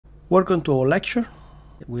Welcome to our lecture.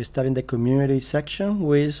 We start in the community section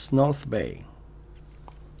with North Bay.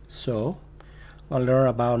 So, we'll learn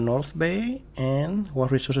about North Bay and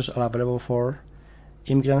what resources are available for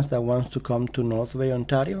immigrants that want to come to North Bay,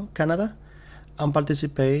 Ontario, Canada, and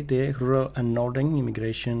participate in the Rural and Northern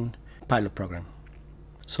Immigration Pilot Program.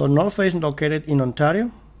 So, North Bay is located in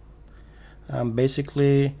Ontario, and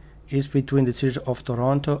basically is between the cities of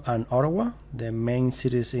Toronto and Ottawa, the main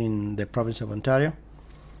cities in the province of Ontario.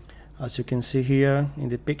 As you can see here in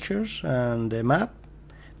the pictures and the map,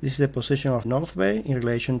 this is the position of North Bay in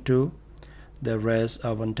relation to the rest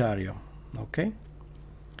of Ontario. Okay,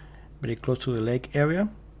 very close to the lake area.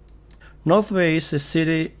 North Bay is a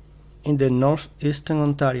city in the northeastern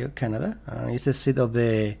Ontario, Canada, and it's the seat of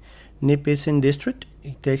the Nipissing district.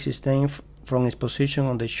 It takes its name from its position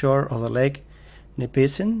on the shore of the lake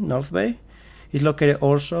Nipissing. North Bay is located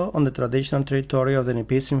also on the traditional territory of the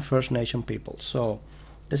Nipissing First Nation people. So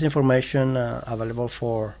there's information available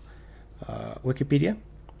for Wikipedia,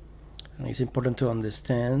 and it's important to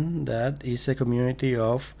understand that it's a community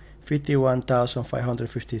of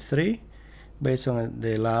 51,553 based on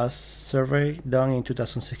the last survey done in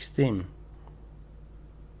 2016.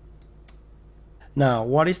 Now,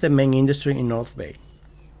 what is the main industry in North Bay?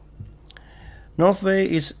 North Bay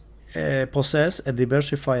is possesses a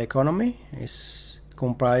diversified economy. It's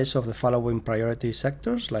comprised of the following priority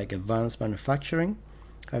sectors like advanced manufacturing,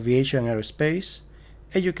 aviation and aerospace,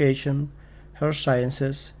 education, health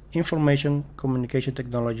sciences, information communication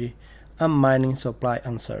technology, and mining, supply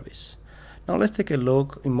and service. Now let's take a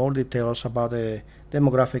look in more details about the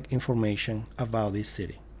demographic information about this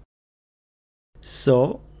city.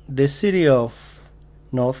 So the city of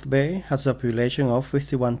North Bay has a population of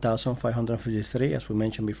 51,553, as we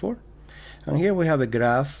mentioned before. And here we have a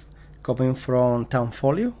graph coming from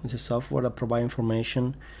Townfolio, which is a software that provides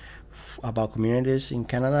information about communities in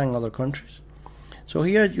Canada and other countries. So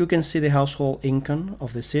here you can see the household income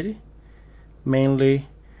of the city. Mainly,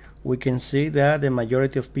 we can see that the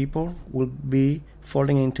majority of people will be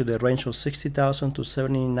falling into the range of $60,000 to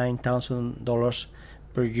 $79,000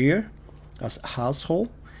 per year as a household.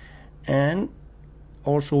 And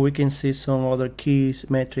also we can see some other key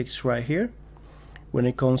metrics right here when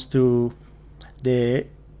it comes to the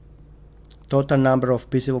total number of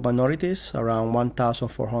visible minorities, around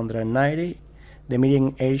 1,490. The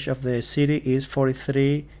median age of the city is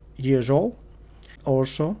 43 years old.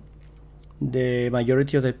 Also, the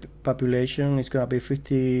majority of the population is going to be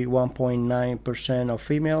 51.9% of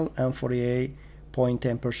female and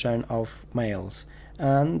 48.10% of males.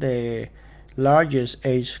 And the largest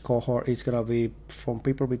age cohort is going to be from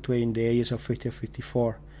people between the ages of 50 and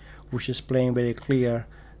 54, which explains very clear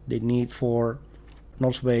the need for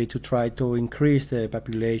North Bay to try to increase the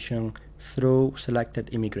population through selected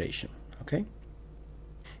immigration. Okay.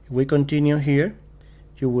 If we continue here,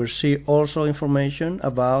 you will see also information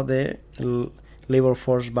about the labor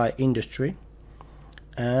force by industry,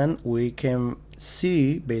 and we can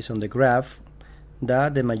see based on the graph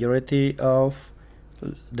that the majority of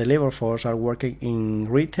the labor force are working in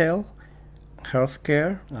retail,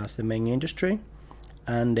 healthcare as the main industry,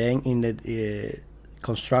 and then in the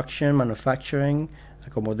construction, manufacturing,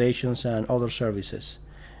 accommodations and other services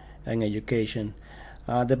and education.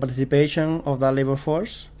 The participation of that labor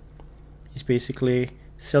force is basically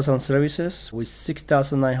sales and services with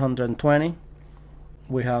 6,920.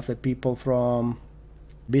 We have the people from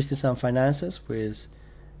business and finances with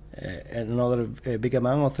another big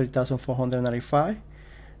amount of 3,495,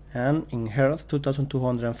 and in health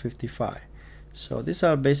 2,255. So these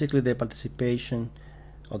are basically the participation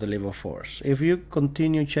of the labor force. If you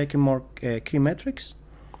continue checking more key metrics,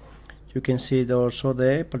 you can see also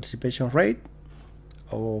the participation rate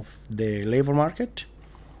of the labor market,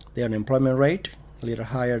 the unemployment rate, a little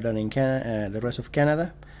higher than in the rest of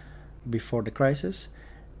Canada before the crisis,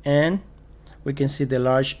 and we can see the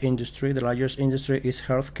largest industry is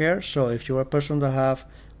healthcare. So if you're a person that have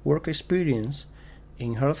work experience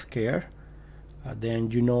in healthcare, then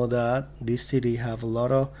you know that this city have a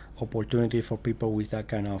lot of opportunity for people with that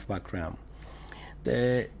kind of background.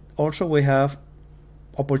 Also we have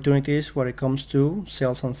opportunities when it comes to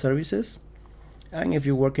sales and services, and if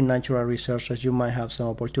you work in natural resources you might have some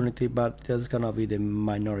opportunity, but that's gonna be the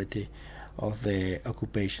minority of the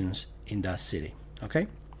occupations in that city. Okay,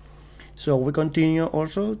 so we continue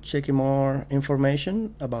also checking more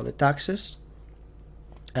information about the taxes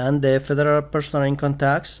and the federal personal income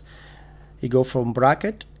tax. It goes from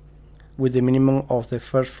bracket with the minimum of the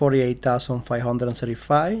first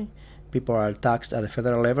 48,535 people are taxed at the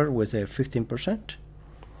federal level with a 15%,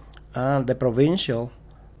 and the provincial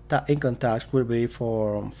income tax will be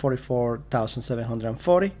for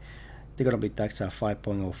 44,740. They're going to be taxed at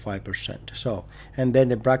 5.05%. So, and then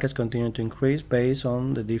the brackets continue to increase based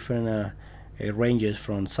on the different ranges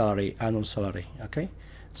from salary, annual salary. Okay,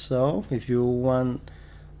 so if you want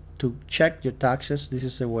to check your taxes, this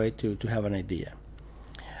is a way to have an idea.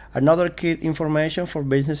 Another key information for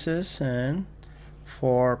businesses and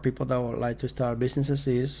for people that would like to start businesses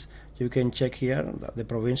is you can check here that the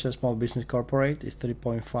provincial small business corporate is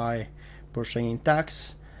 3.5% in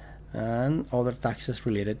tax and other taxes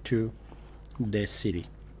related to the city.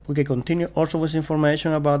 We can continue also with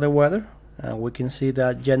information about the weather. We can see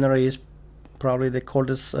that January is probably the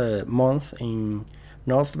coldest month in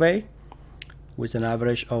North Bay, with an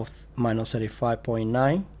average of minus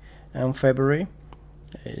 35.9, and February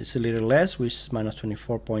is a little less, which is minus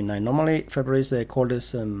 24.9. Normally February is the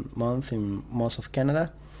coldest month in most of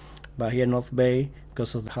Canada, but here in North Bay,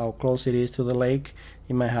 because of how close it is to the lake,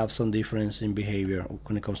 it might have some difference in behavior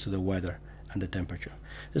when it comes to the weather and the temperature.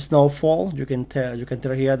 The snowfall, you can tell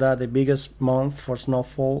here that the biggest month for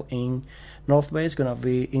snowfall in North Bay is going to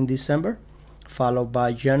be in December, followed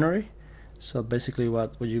by January. So basically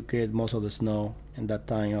what you get most of the snow in that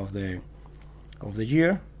time of the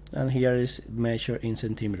year, and here is measured in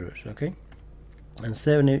centimeters. Okay, and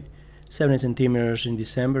 70 centimeters in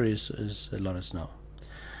December is a lot of snow.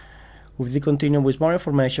 We continue with more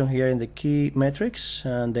information here in the key metrics,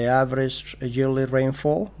 and the average yearly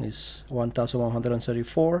rainfall is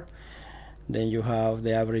 1,134. Then you have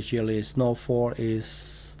the average yearly snowfall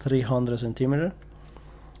is 300 centimeters.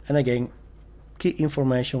 And again, key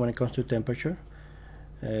information when it comes to temperature.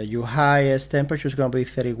 Your highest temperature is going to be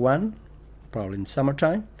 31, probably in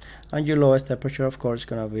summertime, and your lowest temperature, of course, is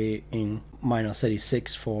going to be in minus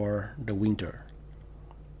 36 for the winter.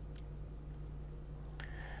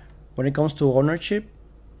 When it comes to ownership,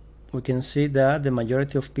 we can see that the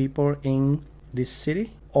majority of people in this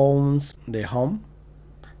city owns the home,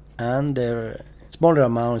 and the smaller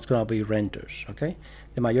amount is going to be renters. Okay,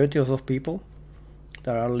 the majority of those people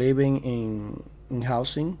that are living in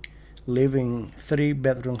housing live in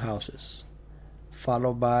 3-bedroom houses,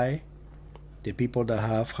 followed by the people that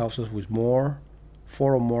have houses with 4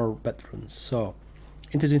 or more bedrooms. So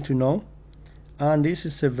interesting to know, and this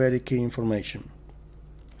is a very key information.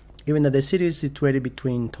 Even that the city is situated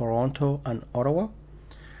between Toronto and Ottawa,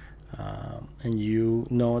 and you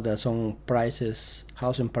know that some prices,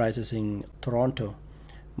 housing prices in Toronto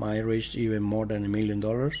might reach even more than $1 million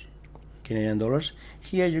Canadian dollars.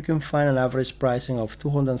 Here you can find an average pricing of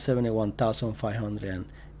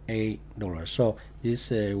 $271,508. So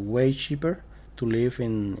this is way cheaper to live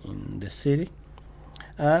in the city.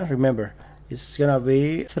 And remember, it's gonna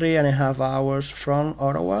be 3.5 hours from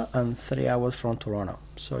Ottawa and 3 hours from Toronto.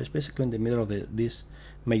 So it's basically in the middle of these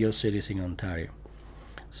major cities in Ontario.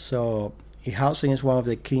 So if housing is one of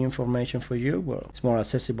the key information for you, well, it's more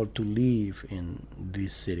accessible to live in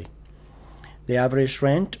this city. The average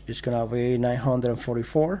rent is gonna be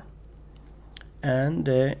 $944, and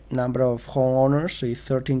the number of homeowners is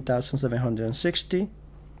 13,760.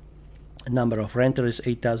 The number of renters is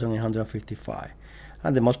 8,855.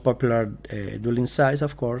 And the most popular dwelling size,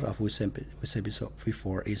 of course, as we said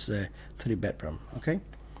before, is a 3-bedroom. Okay,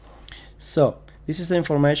 so this is the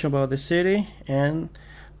information about the city and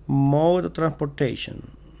mode of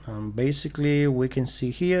transportation. Basically, we can see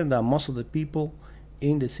here that most of the people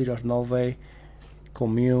in the city of North Bay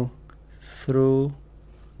commute through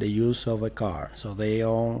the use of a car. So they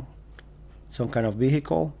own some kind of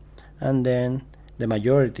vehicle, and then the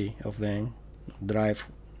majority of them drive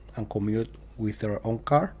and commute with their own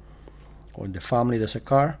car, or in the family there's a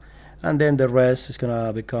car, and then the rest is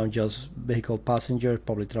gonna become just vehicle passenger,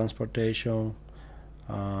 public transportation.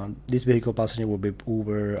 This vehicle passenger will be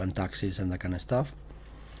Uber and taxis and that kind of stuff.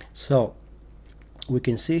 So we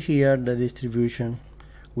can see here the distribution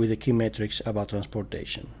with the key metrics about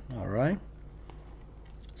transportation. All right,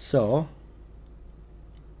 so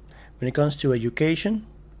when it comes to education,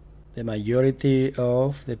 the majority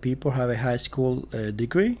of the people have a high school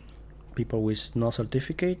degree, people with no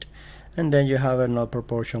certificate, and then you have another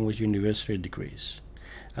proportion with university degrees.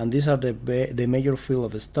 And these are the major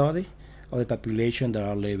field of study of the population that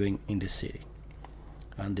are living in the city.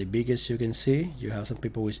 And the biggest, you can see, you have some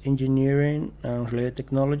people with engineering and related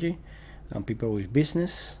technology, and people with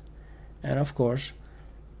business, and of course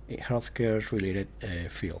a healthcare related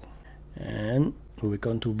field. And when we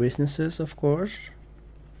come to businesses, of course,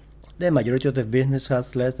 the majority of the business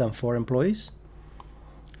has less than 4 employees,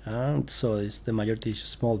 and so the majority is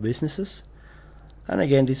small businesses. And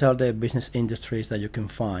again, these are the business industries that you can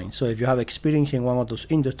find. So if you have experience in one of those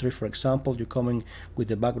industries, for example, you're coming with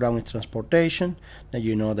a background in transportation, then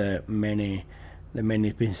you know the many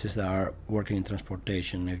businesses that are working in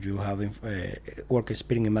transportation. If you have work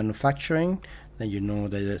experience in manufacturing, then you know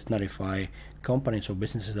that there's 95 companies or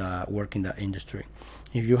businesses that work in that industry.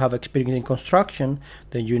 If you have experience in construction,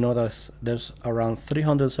 then you know that there's around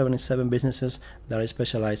 377 businesses that are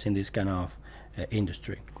specialized in this kind of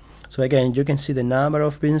industry. So again, you can see the number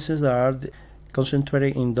of businesses that are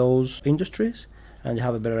concentrated in those industries, and you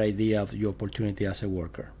have a better idea of your opportunity as a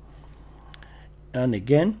worker. And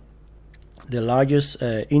again, the largest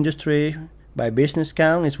industry by business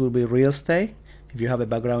count will be real estate. If you have a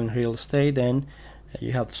background in real estate, then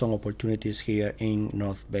you have some opportunities here in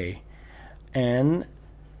North Bay. And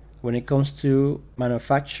when it comes to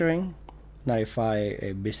manufacturing,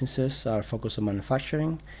 95 businesses are focused on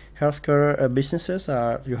manufacturing. Healthcare businesses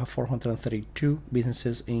you have 432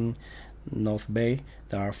 businesses in North Bay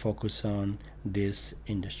that are focused on this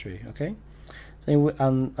industry. Okay,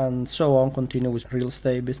 and so on. Continue with real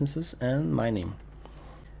estate businesses and mining.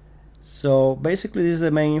 So basically, this is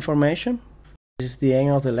the main information. This is the end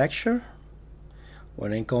of the lecture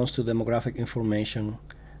when it comes to demographic information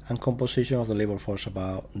and composition of the labor force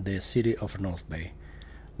about the city of North Bay.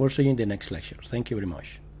 We'll see you in the next lecture. Thank you very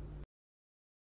much.